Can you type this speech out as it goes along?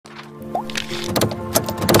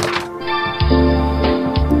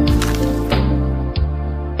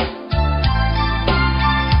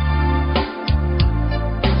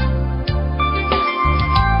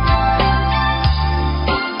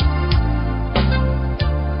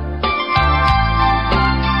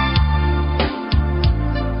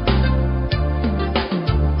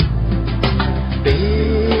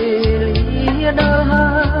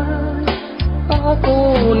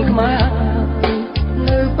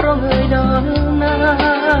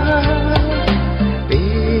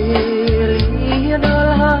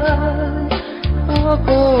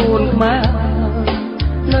ខ្មែរ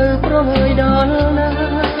នៅប្រហើយដល់ណា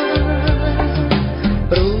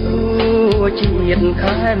ព្រោះជាតិ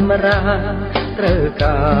ខេមរាត្រូវ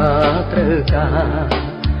ការ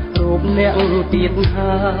រូបអ្នកទៀត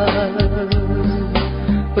ហើយ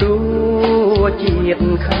ព្រោះជាតិ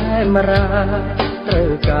ខេមរាត្រូ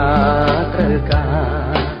វការ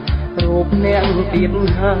រូបអ្នកទៀត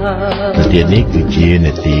ហើយទៀតនេះគឺជា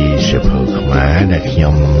នាទីសិភៅខ្មែរដែលខ្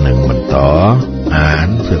ញុំនឹងបន្តអាន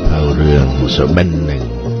សិភៅរឿងសុបិននិង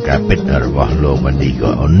ការពិតរបស់លោកបណ្ឌិតក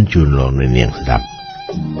អ៊ុនជូនលោកនាងស្ដាប់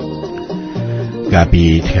កាលពី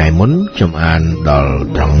ថ្ងៃមុនខ្ញុំអានដល់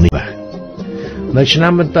ត្រង់នេះបាទនៅឆ្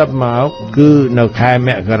នាំបន្ទាប់មកគឺនៅខែម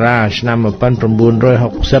ករាឆ្នាំ1966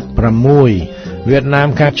វៀតណាម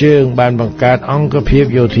ខាងជើងបានបង្កើតអង្គភាព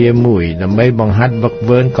យោធាមួយដើម្បីបង្ហាត់វឹក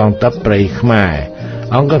វើកងទ័ពព្រៃខ្មែរ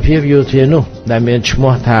អង្គភាពយោធានោះដែលមានឈ្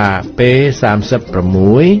មោះថា P36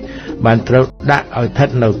 បានត្រូវដាក់ឲ្យស្ថិត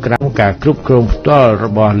នៅក្រោមការគ្រប់គ្រងផ្ទាល់រ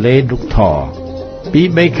បស់លេឌុកថពី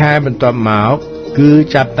3ខែបន្ទាប់មកគឺ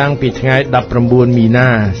ចាប់តាំងពីថ្ងៃ19មីនា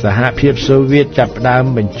សហភាពសូវៀតចាប់ផ្ដើម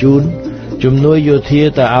បញ្ជូនជំនួយយោធា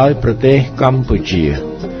ទៅឲ្យប្រទេសកម្ពុជា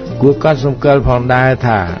គួរកត់សម្គាល់ផងដែរ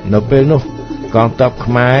ថានៅពេលនោះកងទ័ព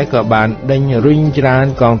ខ្មែរក៏បានដេញរុញច្រាន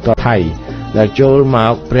កងទ័ពថៃដែលចូលម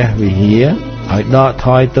កព្រះវិហារឲ្យដកថ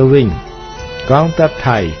យទៅវិញកងទ័ព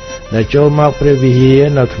ថៃដែលចូលមកព្រះវិហារ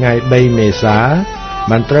នៅថ្ងៃ3មេសា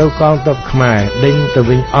បានត្រូវកងទ័ពខ្មែរដេញទៅ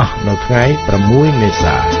វិញអស់នៅថ្ងៃ6មេ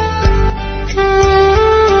សា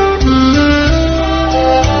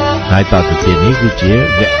ហើយតទៅទៀតនេះគឺជា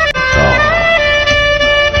វគ្គ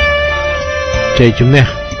ជ័យជំនះ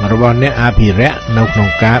របស់អ្នកអភិរក្សនៅក្នុង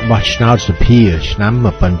ការបោះឆ្នោតសភាឆ្នាំ1966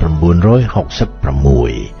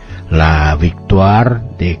 La victoire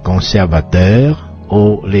des conservateurs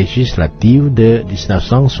aux législatives de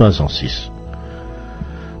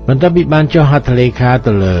 1966បន្ទាប់ពីបានចុះហត្ថលេខា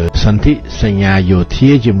ទៅលើសន្ធិសញ្ញាយោធា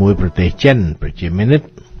ជាមួយប្រទេសចិនប្រជាមានិត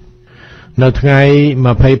នៅថ្ងៃ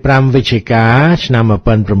25វិច្ឆិកាឆ្នាំ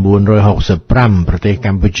1965ប្រទេសក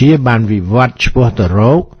ម្ពុជាបានវិវត្តឆ្ពោះទៅរ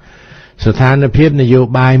កស្ថានភាពនយោ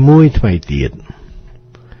បាយមួយថ្មីទៀត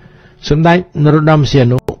សម្ដេចនរោត្តមសីហ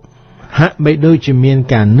នុហាក់បីដូចជាមាន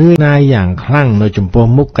ការនឿយណាយយ៉ាងខ្លាំងនៅចំពោះ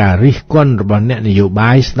មុខការរិះគន់របស់អ្នកនយោ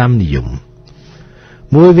បាយស្ដាំនិយម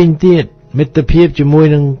មួយវិញទៀតមិត្តភាពជាមួយ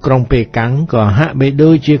នឹងក្រុងប៉េកាំងក៏ហាក់បីដូ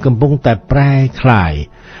ចជាកំពុងតែប្រែក្លាយ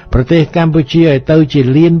ប្រទេសកម្ពុជាឲ្យទៅជា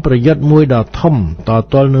លានប្រយុទ្ធមួយដ៏ធំត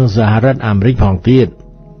ទល់នឹងសហរដ្ឋអាមេរិកផងទៀត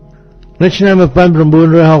នៅឆ្នាំ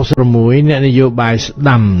1966អ្នកនយោបាយស្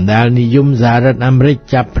ដាំដែលនិយមសហរដ្ឋអាមេរិក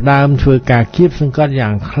ចាប់ផ្ដើមធ្វើការគៀបសង្កត់យ៉ា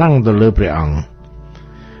ងខ្លាំងទៅលើព្រះអង្គ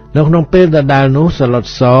នៅក្នុងពេលដដែលនោះសាឡុត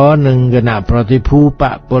សនិងគណៈប្រតិភូប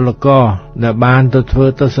កពលករដែលបានទៅធ្វើ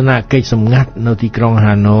ទស្សនកិច្ចសម្ងាត់នៅទីក្រុង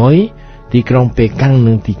ហាណូយទីក្រុងប៉េកាំង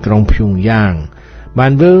និងទីក្រុងព្យុងយ៉ាងបា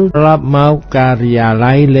នវិលត្រឡប់មកការិយា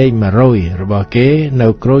ល័យលេខ100របស់គេនៅ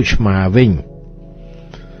ក្រូចឆ្មាវិញ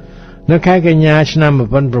នៅខែកញ្ញាឆ្នាំ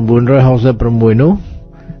1966នោះ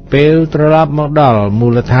ពេលត្រឡប់មកដល់មូ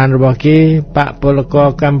លដ្ឋានរបស់គេបកពលករ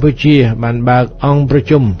កម្ពុជាបានបើកអង្គប្រ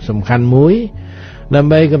ជុំសំខាន់មួយដើម្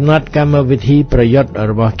បីកំណត់កម្មវិធីប្រយុទ្ធ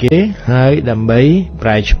របស់គេហើយដើម្បីប្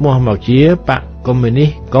រែឈ្មោះមកជាបកកុម្មុយនីស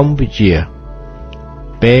កម្ពុជា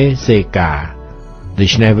PCK ដូ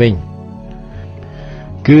ច្នេះវិញ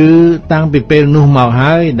គឺតាំងពីពេលនោះមក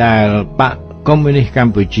ហើយដែលបកកុម្មុយនីសក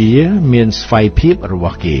ម្ពុជាមានស្វ័យភាពរប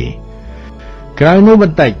ស់គេក្រោយនោះប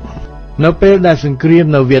ន្តិចនៅពេលដែលសង្គ្រាម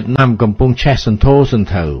នៅវៀតណាមកំពុងឆេះសន្ធោសន្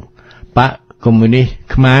ធៅបកកុម្មុយនីស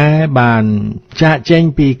ខ្មែរបានចាកចេញ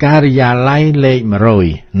ពីការិយាល័យលេខ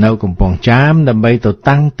100នៅកំពង់ចាមដើម្បីទៅ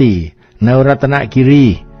តាំងទីនៅរតនគិរី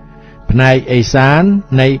ផ្នែកឦសាន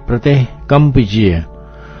នៃប្រទេសកម្ពុជា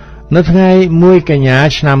នៅថ្ងៃ1កញ្ញា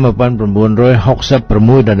ឆ្នាំ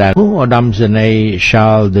1966ដដែលឧត្តមសេនីយ៍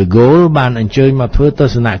Charles de Gaulle បានអញ្ជើញមកធ្វើទ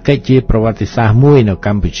ស្សនកិច្ចជាប្រវត្តិសាស្ត្រមួយនៅក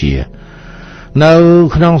ម្ពុជានៅ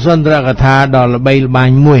ក្នុងសន្ទរកថាដ៏ល្បីល្បាញ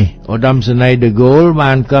មួយឧត្តមសេនីយ៍ de Gaulle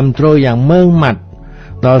បានគាំទ្រយ៉ាងម៉ឺងម៉ាត់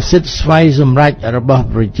ដល់សិទ្ធិស្វ័យសម្រេចរបស់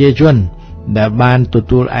ប្រជាជនដែលបានទ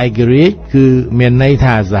ទួលឯករាជ្យគឺមានន័យ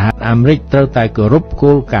ថាសហរដ្ឋអាមេរិកត្រូវតែគោរព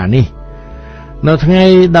គោលការណ៍នេះនៅថ្ងៃ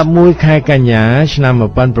11ខែកញ្ញាឆ្នាំ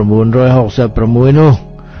1966នោះ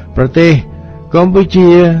ប្រទេសកម្ពុជា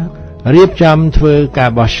រៀបចំធ្វើការ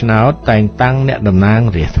បោះឆ្នោតតែងតាំងអ្នកតំណាង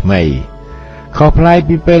រាស្ត្រថ្មីខុសប្លែក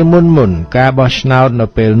ពីពេលមុនការបោះឆ្នោតនៅ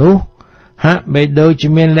ពេលនោះហាក់បីដូចជា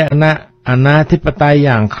មានលក្ខណៈអាណាធិបតេយ្យ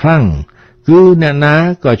យ៉ាងខ្លាំងគឺអ្នកណា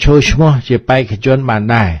ក៏ចូលឈ្មោះជាបេក្ខជនបាន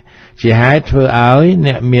ដែរជាហេតុធ្វើឲ្យ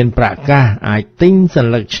អ្នកមានប្រាក់កាសអាចទិញស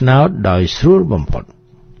ន្លឹកឆ្នោតដោយស្រួលបំផុត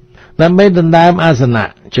ដើម្បីដណ្ដើមអាសនៈ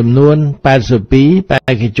ចំនួន82បេ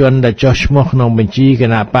ក្ខជនដែលចុះឈ្មោះក្នុងបញ្ជីគ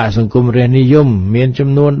ណៈបកសង្គមរាស្ត្រនិយមមានចំ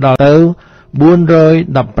នួនដល់ទៅ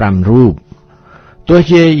415រូបទោះ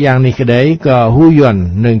ជាយ៉ាងនេះក្តីក៏ហ៊ូយន់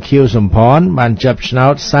និងខៀវសំផនបានចាប់ឆ្នោ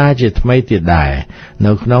តសារជាថ្មីទៀតដែរ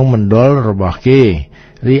នៅក្នុងមណ្ឌលរបស់គេ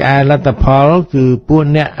រីឯលទ្ធផលគឺពួក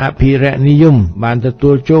អ្នកអភិរក្សនិយមបានទទួ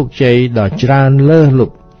លជោគជ័យដ៏ច្រើនលើសល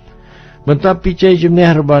ប់បន្ទាប់ពីជ័យជំនះ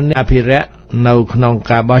របស់អ្នកអភិរក្សនៅក្នុង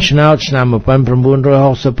ការបោះឆ្នោតឆ្នាំ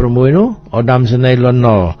1966នោះឧត្តមសេនីយ៍លន់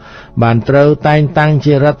ណុលបានត្រូវតែងតាំង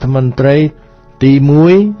ជារដ្ឋមន្ត្រីទី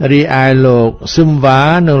1រីឯលោកស៊ឹមវ៉ា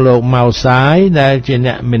និងលោកម៉ៅសាយដែលជា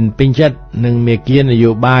អ្នកមិនពេញចិត្តនឹងមាគ៌ាន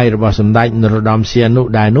យោបាយរបស់សម្ដេចនរោត្តមសីហនុ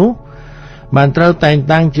ដែរនោះបានត្រូវតែង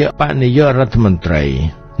តាំងជាបនាយករដ្ឋមន្ត្រី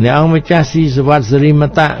អ្នកអង្គម្ចាស់ស៊ីសវត្តសេរីម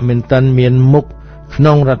តៈមិនទាន់មានមុខក្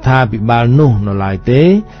នុងរដ្ឋាភិបាលនោះនៅឡើយទេ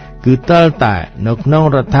គឺតើតែនៅក្នុង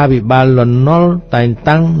រដ្ឋាភិបាលលន់ ណុលតែង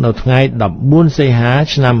តាំងនៅថ្ងៃ14សីហា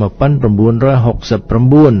ឆ្នាំ1969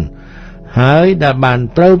ហើយដែលបាន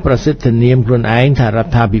ត្រូវប្រសិទ្ធនាមខ្លួនឯងថារ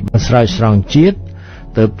ដ្ឋាភិបាលស្រោចស្រង់ជាតិ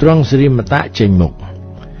ទើបទ្រង់សិរិមតៈចេញមុខ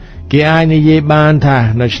គេអាចនិយាយបានថា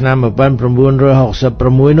នៅឆ្នាំ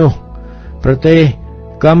1966នោះប្រទេស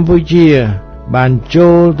កម្ពុជាបានចូ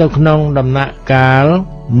លទៅក្នុងដំណាក់កាល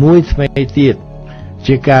មួយថ្មីទៀត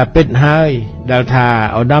ជាការពិតហើយដែលថា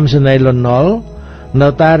ឧត្តមសេនីយ៍លន់ ណុលនៅ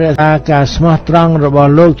តែរក្សាការស្មោះត្រង់រប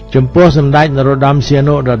ស់លោកចំពោះសម្ដេចនរោត្តមសីហ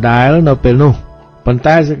នុដដែលនៅពេលនោះប៉ុន្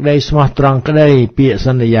តែសេចក្តីស្មោះត្រង់ក្តីពាក្យស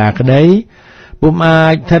ន្យាក្តីពុំអា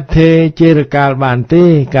ចថិតថេរជារកាលបានទេ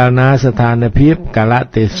កាលណាស្ថានភាពកាលៈ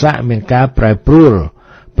ទេសៈមានការប្រែប្រួល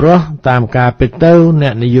ព្រោះតាមការពិតទៅអ្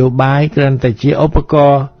នកនយោបាយគ្រាន់តែជាឧបក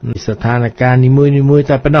រណ៍នៃស្ថានភាពនីមួយៗ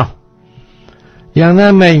តែប៉ុណ្ណោះយ៉ាងណា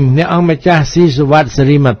មិញអ្នកអង្គម្ចាស់ស៊ីសវត្តសេ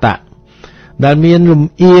រីមតៈដែលមានលំ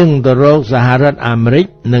អៀងទៅរកសហរដ្ឋអាមេរិក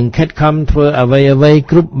និងខិតខំធ្វើអ្វីៗ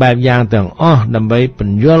គ្រប់បែបយ៉ាងទាំងអស់ដើម្បីព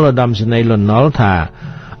ន្យល់ឧត្តមសេនីយ៍លន់ ណុលថា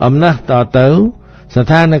អំណះតទៅស្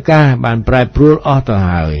ថានភាពបានប្រែប្រួលអស់ទៅ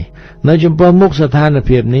ហើយនៅចំពោះមុខស្ថាន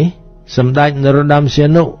ភាពនេះសម្ដេចនរោត្តមសីហ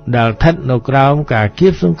នុដែលស្ថិតនៅក្រោមការគៀ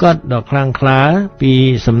បសង្កត់ដ៏ខ្លាំងក្លាពី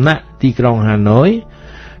សំណាក់ទីក្រុងហាណូយ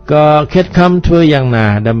ក៏ខិតខំធ្វើយ៉ាងណា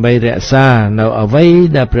ដើម្បីរក្សានៅអ្វី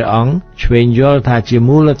ដែលព្រះអង្គឆ្វេងយល់ថាជា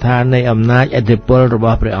មូលដ្ឋាននៃអំណាចឥទ្ធិពលរប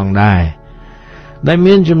ស់ព្រះអង្គដែរដែល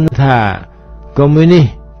មានជំនឿថាកុម្មុយនីស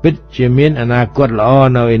ពិតជាមានអនាគតល្អ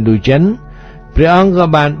នៅឥណ្ឌូចិនព្រះអង្គក៏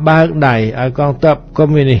បានបើកដៃឲ្យកងទ័ពកុ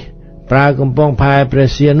ម្មុយនីសប្រើកំពង់ផែព្រះ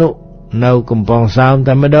សីហនុនៅកំពង់សោម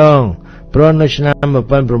តែម្ដងព្រោះនៅឆ្នាំ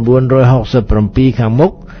1967ខាងមុ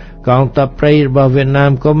ខកងទ័ពព្រៃរបស់វៀតណា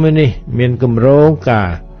មកុម្មុយនីសមានគម្រោងការ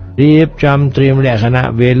រៀបចំត្រៀមលក្ខណៈ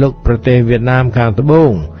វាយលុកប្រទេសវៀតណាមខាងត្បូ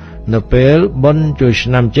ងនៅពេលបុណ្យចូលឆ្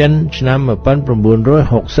នាំចិនឆ្នាំ1968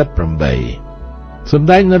សម្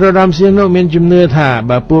ដេចនរោត្តមសីហនុមានជំនឿថា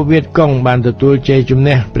បើពួកវៀតកុងបានទទួលជ័យជំ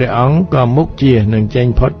នះព្រះអង្គក៏មុខជានឹងចេញ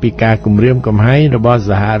ផុតពីការគំរាមកំហែងរបស់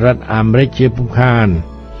សហរដ្ឋអាមេរិកជាពុំខាន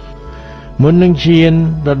មុននឹងឈាន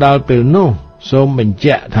ទៅដល់ពេលនោះសូមបញ្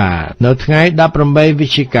ជាក់ថានៅថ្ងៃ18វិ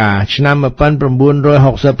ច្ឆិកាឆ្នាំ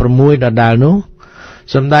1966ដដែលនោះ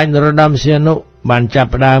សម្ដេចនរោត្តមសីហនុបានចាប់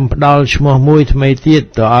ផ្ដើមផ្ដល់ឈ្មោះមួយថ្មីទៀត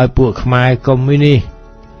ទៅឲ្យពួកខ្មែរកុម្មុយនីស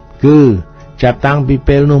គឺចាប់តាំងពី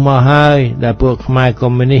ពេលនោះមកហើយដែលពួកខ្មែរកុ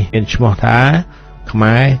ម្មុយនីសមានឈ្មោះថាខ្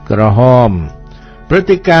មែរក្រហមព្រឹត្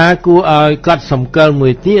តិការណ៍គួរឲ្យកត់សម្គាល់មួ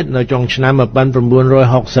យទៀតនៅចុងឆ្នាំ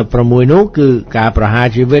1966នោះគឺការប្រហារ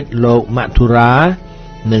ជីវិតលោកមធុរា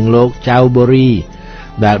និងលោកចៅបូរី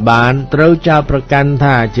ដែលបានត្រូវចោទប្រកាន់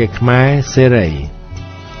ថាជាខ្មែរសេរី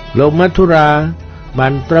លោកមធុរាបា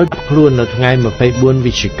នត្រូវចាប់ខ្លួននៅថ្ងៃ24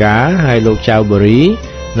វិច្ឆិកាហើយលោកចៅបូរី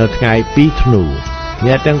នៅថ្ងៃ2ធ្នូ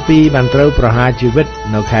អ្នកទាំងពីរបានត្រូវប្រហារជីវិត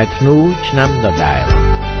នៅខែធ្នូឆ្នាំដដែល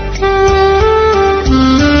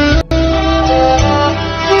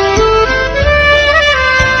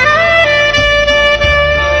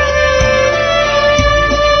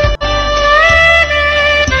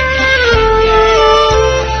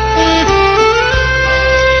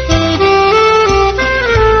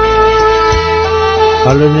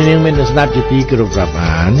អរលោកនាងមានស្ដាប់ជាទីគោរពរាប់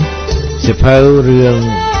អានសៀវភៅរឿង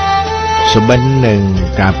សុបិននិង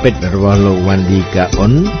ការពិតរបស់លោក Vandy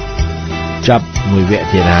Kaonn ចប់មួយវគ្គ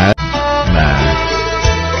ទៀតហើយបាទ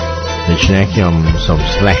ដូច្នេះខ្ញុំសូម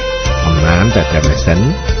ស្លេះអំណានតែប៉ុណ្្នេះសិន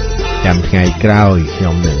ចាំថ្ងៃក្រោយខ្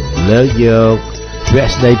ញុំនឹងលើកយកវគ្គ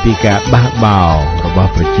ស្ដីពីការបះបោររប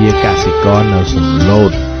ស់ប្រជាកសិករនៅសំឡូ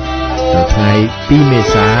តនៅថ្ងៃ2មេ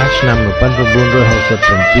សាឆ្នាំ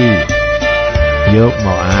1967យកម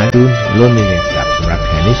កអានជូនលោកនាងស្ដាប់សម្រាប់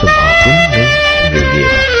ថ្ងៃនេះសូមអរគុណនិងជម្រាបលា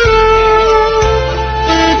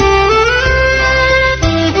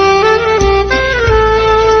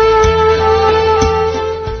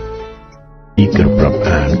គ្រប់ប្រាប់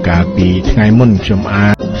អានកាលពីថ្ងៃមុនខ្ញុំអា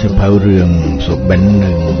នសៀវភៅរឿងសុបិន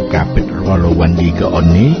និងការពិតរបស់លោក Vandy Kaonn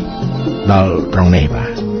នេះដល់ត្រង់នេះបា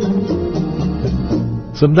ទ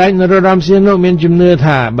សម្ដេចនរោត្តមសីហនុមានជំនឿ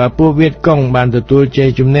ថាបើពួកវៀតកុងបានទទួលជ័យ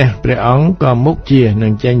ជំនះព្រះអង្គក៏មុខជានឹ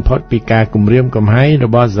ងចេញផុតពីការគំរាមកំហែងរ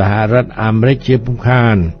បស់សហរដ្ឋអាមេរិកជាពុំខា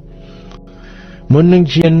នមុននឹង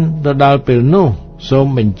ឈានទៅដល់ពេលនោះសូម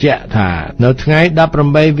បញ្ជាក់ថានៅថ្ងៃ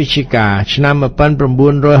18វិច្ឆិកាឆ្នាំ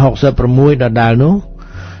1966ដដែលនោះ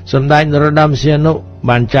សម្ដេចនរោត្តមសីហនុ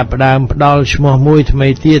បានចាប់ផ្ដើមផ្ដល់ឈ្មោះមួយថ្មី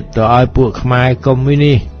ទៀតទៅឲ្យពួកខ្មែរកុម្មុយ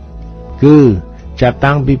នីសគឺចាប់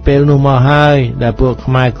តាំងពីពេលនោះមកហើយដែលពួក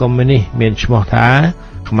ខ្មែរកុម្មុយនីសមានឈ្មោះថា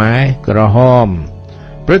ខ្មែរក្រហម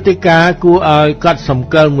ព្រឹត្តិការណ៍គួរឲ្យកត់សម្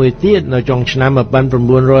គាល់មួយទៀតនៅចុងឆ្នាំ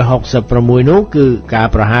1966នោះគឺការ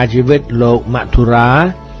ប្រហារជីវិតលោកមធុរា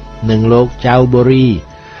និងលោកចៅបូរី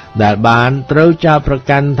ដែលបានត្រូវចោទប្រ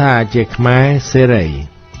កាន់ថាជាខ្មែរសេរី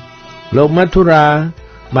លោកមធុរា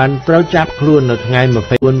បានត្រូវចាប់ខ្លួននៅថ្ងៃ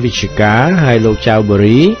24វិច្ឆិកាហើយលោកចៅបូ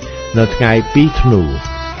រីនៅថ្ងៃ2ធ្នូ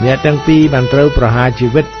អ្នកទាំងពីរបានត្រូវប្រហារជី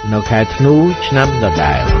វិតនៅខែធ្នូឆ្នាំដ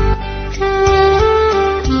ដែល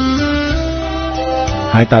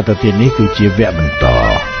ហើយតទៅទៀតនេះគឺជាវគ្គបន្ត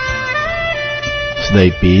ស្ដី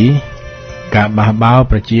ពីការបះបោរ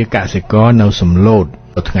ប្រជាកសិករនៅសំឡូត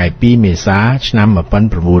នៅថ្ងៃ2មេសាឆ្នាំ1967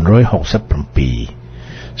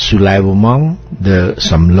 Soulèvement de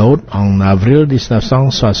Samlot en avril 1967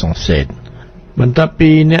បន្ទាប់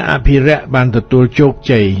ពីអ្នកអភិរក្សបានទទួលជោគ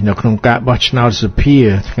ជ័យនៅក្នុងការបោះឆ្នោតសភា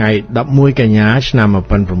ថ្ងៃ11កញ្ញាឆ្នាំ1966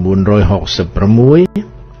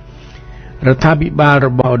រដ្ឋាភិបាលរ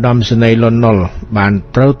បស់ឧត្តមសេនីយ៍លន់ ណុលបាន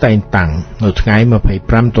ត្រូវតែងតាំងនៅថ្ងៃ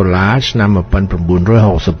25តុលាឆ្នាំ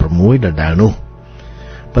1966ដដែលនោះ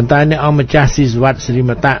ប៉ុន្តែអ្នកអង្គម្ចាស់ស៊ីសវត្តសិរិ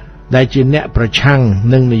មតៈដែលជាអ្នកប្រឆាំង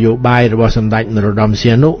នឹងនយោបាយរបស់សម្ដេចនរោត្តមសី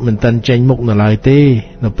ហនុមិនទាន់ចេញមុខនៅឡើយទេ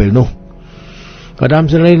នៅពេលនោះឧត្តម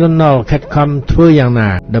សេនីយ៍លន់ ណុលខិតខំធ្វើយ៉ាងណា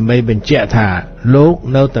ដើម្បីបញ្ជាក់ថាលោក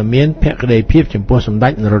នៅតែមានភក្ដីភាពចំពោះសម្ដេ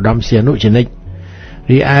ចនរោត្តមសីហនុជានិច្ច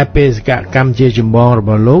រីឯបេសកកម្មជាចម្បងរប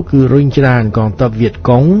ស់លោកគឺរុញច្រានកងទ័ពវៀត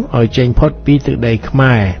កុងឲ្យចេញផុតពីទឹកដីខ្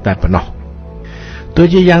មែរតែប៉ុណ្ណោះទោះ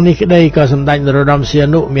ជាយ៉ាងនេះក្តីក៏សម្ដេចនរោត្តមសីហ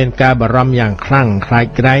នុមានការបារម្ភយ៉ាងខ្លាំងខ្លាច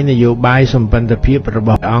ក្រែងនយោបាយសម្ព័ន្ធភាពរប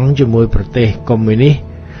ស់អង្គជាមួយប្រទេសកុម្មុយនីស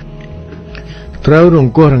ត្រូវរ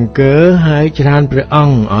ង្គោះរង្គើហើយច្រានព្រះអ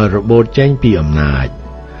ង្គឲ្យរបូតចេញពីអំណាច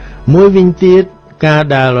មួយវិញទៀតការ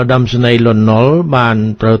ដែលឧត្តមសេនីយ៍លន់ ណុលបាន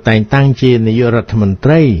ត្រូវតែងតាំងជានាយករដ្ឋមន្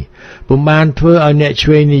ត្រីពុំបានធ្វើឲ្យអ្នកឆ្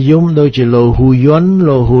វេងនិយមដូចជាលោកហ៊ូយុន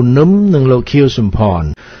លោកហ៊ូនឹមនិងលោកខៀវសំផន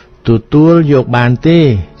ទទួលយកបានទេ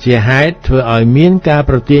ជាហេតុធ្វើឲ្យមានការ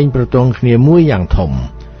ប្រទាញប្រទង់គ្នាមួយយ៉ាងធំ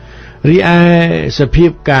រីឯសភា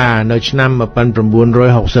ពការនៅឆ្នាំ1967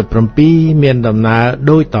មានដំណើរ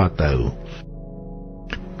ដូចតទៅ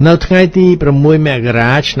នៅថ្ងៃទី6មក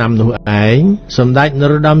រាឆ្នាំនោះឯងសម្ដេចន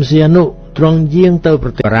រោត្តមសីហនុទ្រង់យាងទៅប្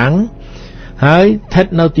រទេសបារាំងហើយស្ថិត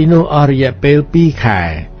នៅទីនោះអស់រយៈពេល2ខែ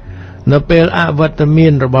នៅពេលអវត្តមា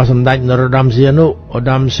នរបស់សម្ដេចនរោត្តមសីហនុឧត្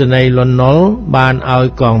តមសេនីយ៍លន់ ណុលបានឲ្យ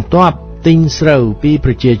កងទ័ពទិញស្រូវពី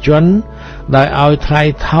ប្រជាជនដោយឲ្យថ្លៃ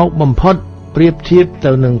ថោកបំផុតប្រៀបធៀប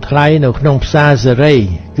ទៅនឹងថ្លៃនៅក្នុងផ្សារសេរី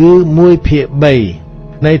គឺ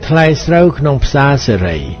1/3នៃថ្លៃស្រូវក្នុងផ្សារសេ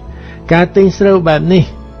រីការទិញស្រូវបែបនេះ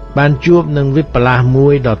បានជួបនឹងវិបលាសមួ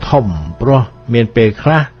យដ៏ធំព្រោះមានពេលខ្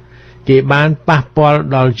លះគេបានប៉ះពាល់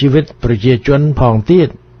ដល់ជីវិតប្រជាជនផងទៀត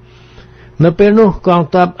នៅពេលនោះកង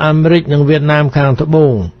ទ័ពអាមេរិកនិងវៀតណាមខាងត្បូ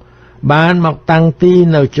ងបានមកតាំងទី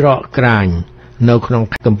នៅច្រកក្រាញនៅក្នុង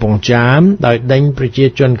កំពង់ចាមដោយដេញប្រជា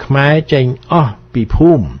ជនខ្មែរចេញអស់ពី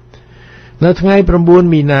ភូមិនៅថ្ងៃ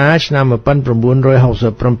9មីនាឆ្នាំ1967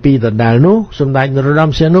ដដែលនោះសម្ដេចនរោត្តម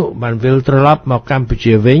សីហនុបានវិលត្រឡប់មកកម្ពុ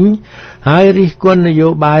ជាវិញហើយរិះគន់នយោ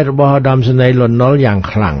បាយរបស់ឧត្តមសេនីយ៍លន់ ណុលយ៉ាង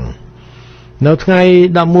ខ្លាំងនៅថ្ងៃ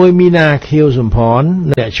11មីនាខៀវសំផន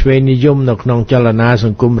អ្នកឆ្វេងនិយមនៅក្នុងចលនាស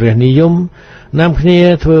ង្គមរាស្ត្រនិយមនាំគ្នា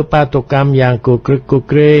ធ្វើបាតុកម្មយ៉ាងគគ្រឹកគ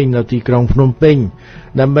គ្រេងនៅទីក្រុងភ្នំពេញ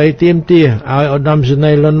ដើម្បីទាមទារឲ្យឧត្តមសេ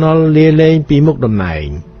នីយ៍លន់ ណុលលាលែងពីមុខតំណែង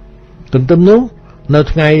ទន្ទឹមនោះនៅ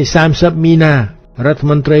ថ្ងៃ30មីនារដ្ឋ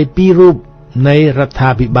មន្ត្រី2រូបនៃរដ្ឋា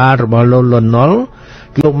ភិបាលរបស់លោកលន់ ណុល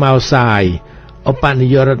គឺលោកម៉ៅសាយឧបនា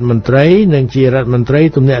យករដ្ឋមន្ត្រីនិងជារដ្ឋមន្ត្រី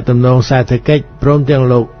ទំនាក់ទំនងសេដ្ឋកិច្ចព្រមទាំង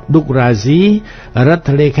លោកឌុករ៉ាស៊ីរដ្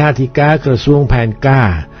ឋលេខាធិការក្រសួងផែនការ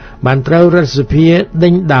បានត្រូវរដ្ឋសភាដេ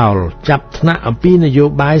ញដោលចាប់ថ្នាក់អំពីនយោ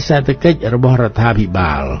បាយសេដ្ឋកិច្ចរបស់រដ្ឋាភិ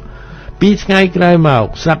បាល2ថ្ងៃក្រោយមក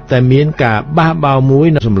ស្រាប់តែមានការបះបោរមួយ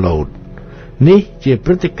នៅសំឡូតនេះជាព្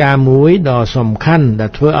រឹត្តិការណ៍មួយដ៏សំខាន់ដែល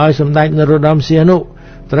ធ្វើឲ្យសម្ដេចនរោត្តមសីហនុ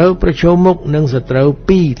ត្រូវប្រឈមមុខនឹងសត្រូវ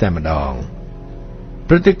2តែម្ដង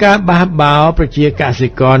ព្រឹត្តិការណ៍បះបោរប្រជាកសិ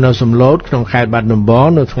ករនៅសំឡូតក្នុងខេត្តបាត់ដំបង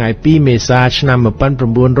នៅថ្ងៃ2មេសាឆ្នាំ1967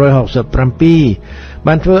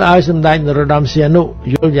បានធ្វើឲ្យសម្ដេចនរោត្តមសីហនុ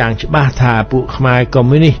យល់យ៉ាងច្បាស់ថាពួកខ្មែរកុម្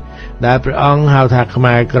មុយនីសដែលព្រះអង្គហៅថាខ្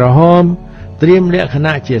មែរក្រហមត្រៀមលក្ខ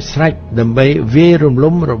ណៈជាស្រេចដើម្បីវាយរំ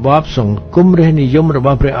លំរបបសង្គមរាស្ត្រនិយមរប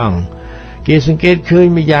ស់ព្រះអង្គគេសង្កេតឃើញ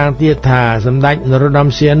ម្យ៉ាងទៀតថាសម្ដេចនរោត្តម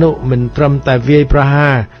សីហនុមិនត្រឹមតែវាយប្រហា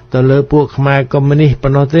រទៅលើពួកខ្មែរកុម្មុយនីសប៉ុ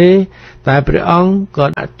ណ្ណោះទេតែព្រះអង្គក៏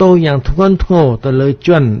ដាក់ទោសយ៉ាងធ្ងន់ធ្ងរទៅលើជ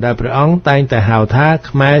នដែលព្រះអង្គតែងតែហៅថា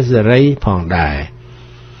ខ្មែរសេរីផងដែរ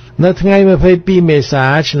នៅថ្ងៃ22មេសា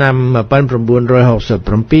ឆ្នាំ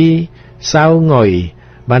1967សៅងុយ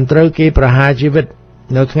បានត្រូវគេប្រហារជីវិត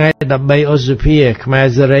នៅថ្ងៃ13ឧសភាខ្មែរ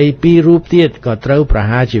សេរី2រូបទៀតក៏ត្រូវប្រ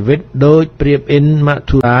ហារជីវិតដោយព្រាបអ៊ិនម៉ា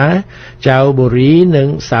ធុរាចៅបូរីនិង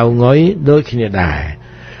សៅងុយដូចគ្នាដែរ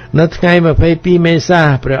នៅថ្ងៃ22មេសា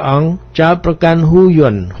ព្រះអង្គចោទប្រកាន់ហ៊ូយុ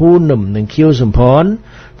នហ៊ូនឹមនិងខៀវសំផន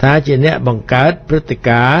ថាជាអ្នកបង្កើតព្រឹត្តិ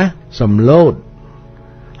ការណ៍សំឡូត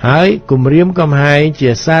ហើយគំរាមកំហែងជា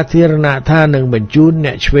សាធារណៈថានឹងបញ្ជូនអ្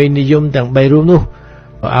នកឆ្វេងនិយមទាំង3រូបនោះ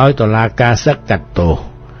ឲ្យតុលាការសឹកកាត់ទោស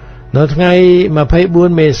នៅថ្ងៃ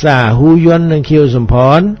24មេសាហ៊ូយុននិងខៀវសំផ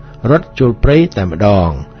នរត់ចូលព្រៃតែម្ដង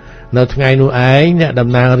នៅថ្ងៃនោះឯងអ្នកតំ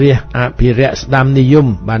ណាងរាស្ត្រអភិរក្សស្ដាំនិយម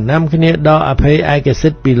បាននាំគ្នាដកអភ័យឯកសិ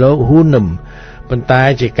ទ្ធិពីលោកហ៊ូនឹមប៉ុន្តែ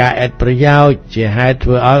ជាការអេតប្រយោជន៍ជាហេតុធ្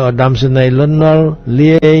វើឲ្យឧត្តមសេនីយ៍លន់នល់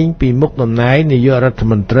លាងពីមុខតំណែងនាយករដ្ឋ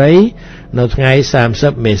មន្ត្រីនៅថ្ងៃ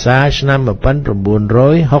30មេសាឆ្នាំ1967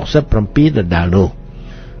ដដែលនោះ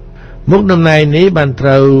មុខតំណែងនេះបានត្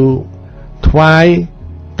រូវថ្វាយ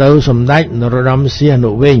ទៅសម្ដេចនរោត្តមសីហ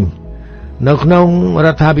នុវិញនៅក្នុងរ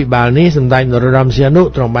ដ្ឋាភិបាលនេះសម្ដេចនរោត្តមសីហនុ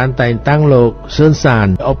ទ្រង់បានតែងតាំងលោកសឿនសាន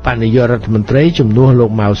ឧបនាយករដ្ឋមន្ត្រីជំនួសលោក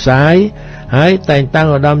ម៉ៅសាយហើយតែងតាំង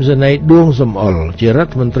ឧត្តមសេនីយ៍ដួងសំអល់ជារ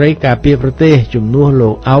ដ្ឋមន្ត្រីការពារប្រទេសជំនួសលោ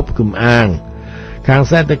កអោបគឹមអាងខាង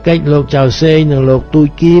សេដ្ឋកិច្ចលោកចៅសេងនិងលោកទូច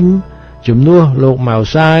គីមជំនួសលោកម៉ៅ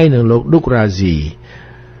សាយនិងលោកឌុករ៉ាស៊ី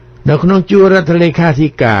នៅក្នុងជួររដ្ឋលេខាធិ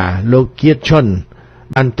ការលោកគៀតឈុន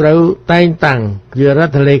បានត្រូវតែងតាំងជារ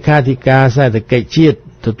ដ្ឋលេខាធិការសេដ្ឋកិច្ចជាតិ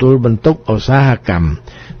ទទួលបន្ទុកឧស្សាហកម្ម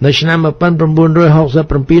នៅឆ្នាំ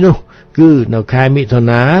1967នោះគឺនៅខែមិថុ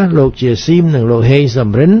នាលោកជាស៊ីមនិងលោកហេងសំ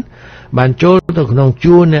រិនបានចូលទៅក្នុង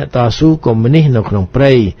ជួរអ្នកតស៊ូកុម្មុយនីសនៅក្នុងព្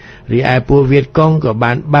រៃរីឯពួកវៀតកុងក៏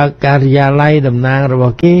បានបើកការិយាល័យតំណាងរប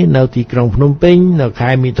ស់គេនៅទីក្រុងភ្នំពេញនៅខែ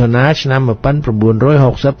មិថុនាឆ្នាំ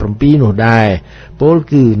1967នោះដែរពល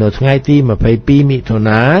គឺនៅថ្ងៃទី22មិថុ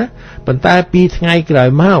នាប៉ុន្តែ2ថ្ងៃក្រោយ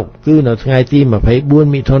មកគឺនៅថ្ងៃទី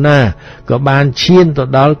24មិថុនាក៏បានឈានទៅ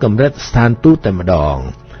ដល់កម្រិតស្ថានទូតតែម្ដង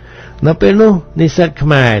នៅពេលនោះនិស្សិតខ្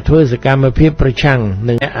មែរធ្វើសកម្មភាពប្រឆាំង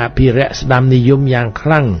នឹងអភិរក្សស្ដាំនិយមយ៉ាងខ្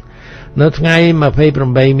លាំងនៅថ្ងៃ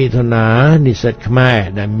28មិថុនានិស្សិតខ្មែរ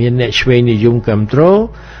ដែលមានអ្នកឆ្វេងនិយមគាំទ្រ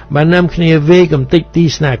បាននាំគ្នាវេកំទេចទី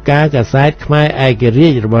ស្នាក់ការកាសែតខ្មែរឯករា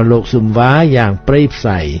ជ្យរបស់លោកស៊ុំវ៉ាយ៉ាងព្រៃផ្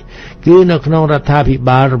សៃគឺនៅក្នុងរដ្ឋាភិ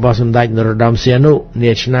បាលរបស់សម្ដេចនរោត្តមសីហនុ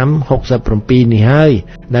នាឆ្នាំ67នេះហើយ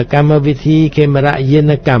ដែលកម្មវិធីខេមរយា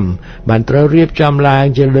នកម្មបានត្រូវរៀបចំឡើង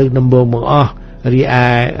ជាលើកដំបូងបង្អស់រីឯ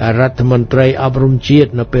រដ្ឋមន្ត្រីអប់រំជាតិ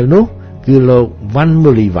នៅពេលនោះគឺលោកវ៉ាន់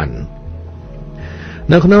មូលីវ៉ាន់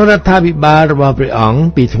នៅក្នុងរដ្ឋាភិបាលរបស់ព្រះអង្គ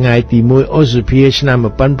ពីថ្ងៃទី1ឧសភាឆ្នាំ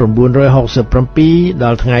1967ដ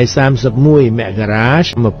ល់ថ្ងៃ31មករា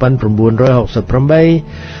ឆ្នាំ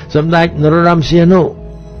1968សម្ដេចនរោត្តមសីហនុ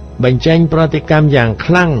បញ្ចេញប្រតិកម្មយ៉ាង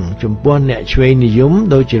ខ្លាំងចំពោះអ្នកឆ្វេងនិយម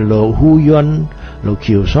ដូចជាលោកហ៊ូយុនលោក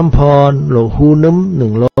ខៀវសំផនលោកហ៊ូនឹមនិ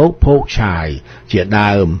ងលោកភោគឆាយជា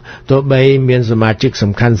ដើមទោះបីមានសមាជិក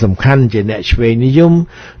សំខាន់ជាអ្នកឆ្វេងនិយម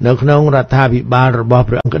នៅក្នុងរដ្ឋាភិបាលរបស់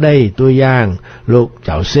ព្រះអង្គក្តីតួយ៉ាងលោក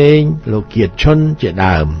ចៅសេងលោកគៀតឈុនជា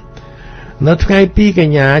ដើមនៅថ្ងៃ2ក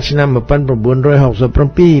ញ្ញាឆ្នាំ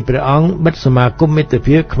1967ព្រះអង្គបិទសមាគមមិត្ត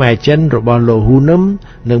ភាពខ្មែរចិនរបស់លោកហ៊ូនឹម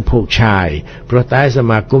និងភោគឆាយព្រោះតែស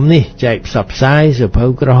មាគមនេះចែកផ្សព្វផ្សាយសៀវភៅ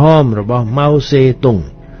ក្រហមរបស់ម៉ៅសេតុង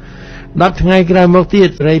10ថ្ងៃក្រោយមកទៀត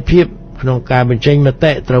សេរីភាពក្នុងការបញ្ចេញម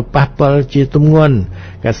តិត្រូវប៉ះពាល់ជាទម្ងន់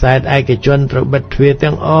កាសែតឯកជនត្រូវបិទទ្វារ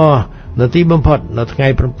ទាំងអស់នៅទីបំផុតនៅថ្ងៃ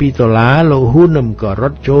7តុលាលោកហ៊ូនឹមក៏រ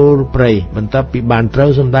ត់ចូលព្រៃបន្ទាប់ពីបានត្រូវ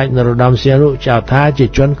សម្ដេចនរោត្តមសីហនុចោទថាជា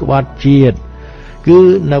ជនក្បត់ជាតិគឺ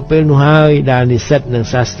នៅពេលនោះហើយដែលនិស្សិតនិង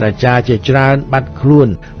សាស្ត្រាចារ្យជាច្រើនបាត់ខ្លួន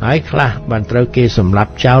ហើយខ្លះបានត្រូវគេសម្លា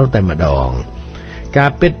ប់ចោលតែម្ដងកា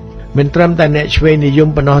រពិតមិនត្រឹមតែអ្នកឆ្វេងនិយម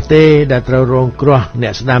ប៉ុណ្ណោះទេដែលត្រូវរងគ្រោះអ្ន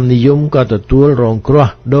កស្ដាំនិយមក៏ទទួលរងគ្រោះ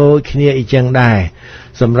ដូចគ្នាអ៊ីចឹងដែរ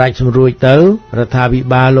សម្រាប់សម្រួចទៅរដ្ឋាភិ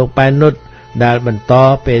បាលលោកប៉ែននុតដែលបន្ត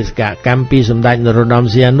បេសកកម្មពីសម្ដេចនរោត្តម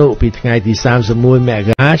សីហនុពីថ្ងៃទី31មក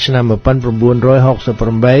រាឆ្នាំ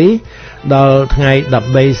1968ដល់ថ្ងៃ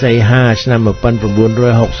13សីហាឆ្នាំ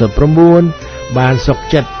1969 បានសុខ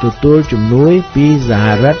ចិត្តទទួលជំនួយពីសហ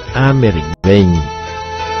រដ្ឋអាមេរិកវិញ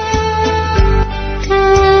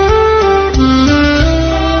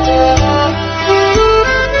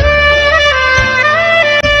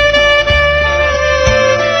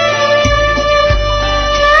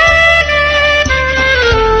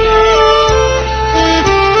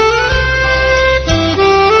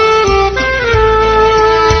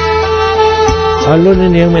លោក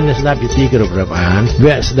នាងមានស្ដាប់ពីទីគោរពរាប់អានវ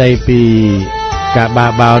គ្គស្ដីពីការបះ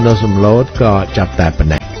បោរនៅសំឡូតក៏ចាប់តែប៉ុ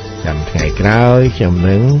ណ្ណេះចាំថ្ងៃក្រោយខ្ញុំ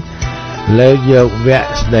នឹងលើកយកវគ្គ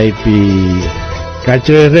ស្ដីពីការ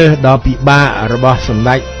ជ្រើសរើសដ៏ពិបាករបស់សម្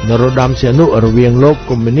ដេចនរោត្តមសីហនុរវាងលោក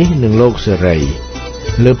កុម្មុយនីសនិងលោកសេរី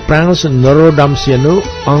Le prince Norodom Sihanouk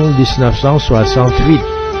en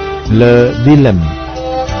 1968 Le Dilemme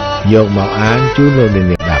យកមកអានជូនលោកនាង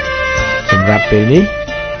ស្ដាប់សម្រាប់ពេលនេះ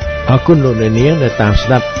អរគុណលោកនាងដែលតាមស្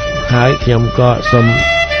ដាប់ហើយខ្ញុំក៏សូម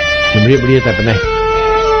ជម្រាបលាតែប៉ុណ្ណេះ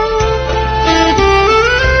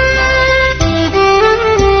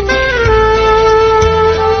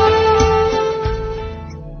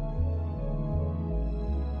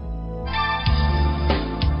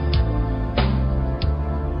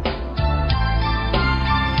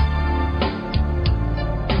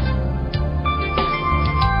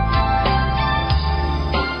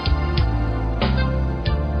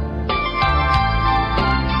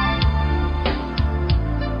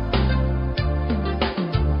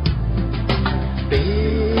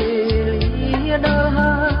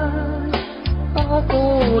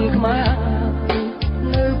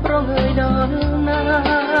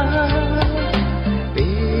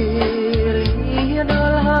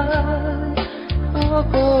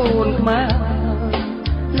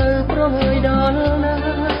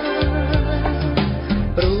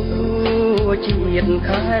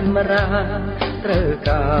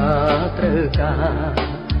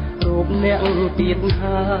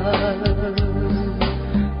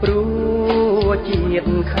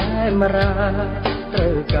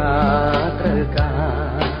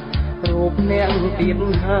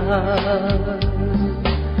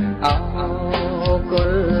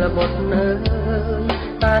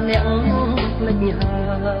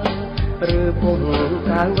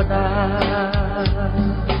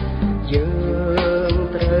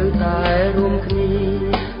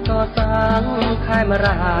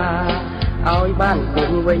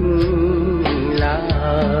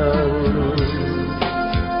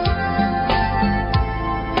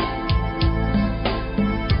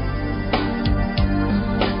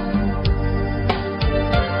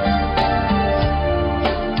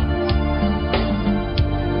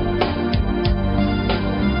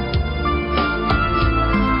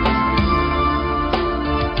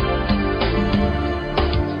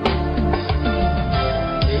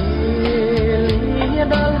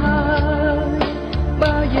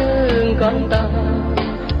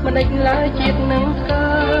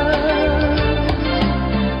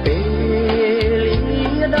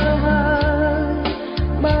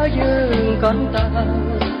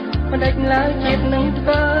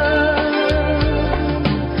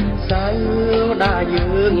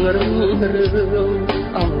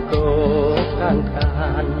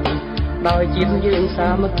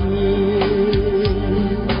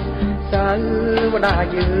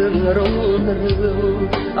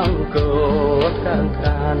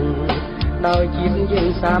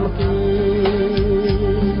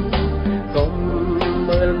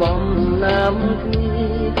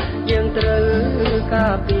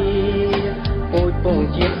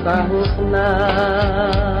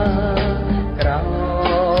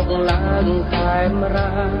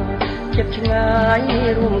ចិត្តឆ្ងាយ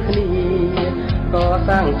រួមគ្នាក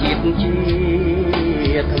សាងជាតិជា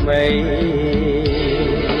ថ្មី